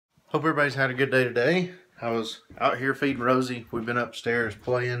Hope everybody's had a good day today. I was out here feeding Rosie. We've been upstairs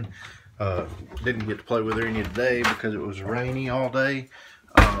playing. Didn't get to play with her any today because it was rainy all day.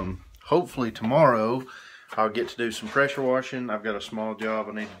 Hopefully tomorrow I'll get to do some pressure washing. I've got a small job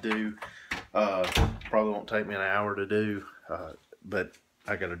I need to do. Probably won't take me an hour to do, but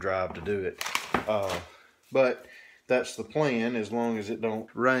I got to drive to do it. But that's the plan. As long as it don't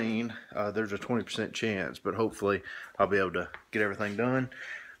rain, there's a 20% chance, but hopefully I'll be able to get everything done.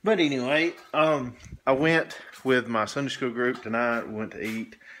 But anyway, I went with my Sunday school group tonight. We went to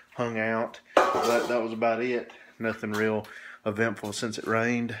eat, hung out. That was about it. Nothing real eventful since it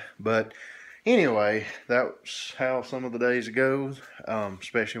rained. But anyway, that's how some of the days go,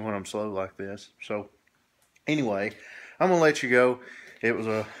 especially when I'm slow like this. So anyway, I'm going to let you go. It was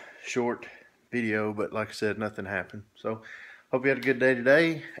a short video, but like I said, nothing happened. So hope you had a good day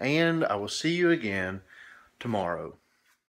today, and I will see you again tomorrow.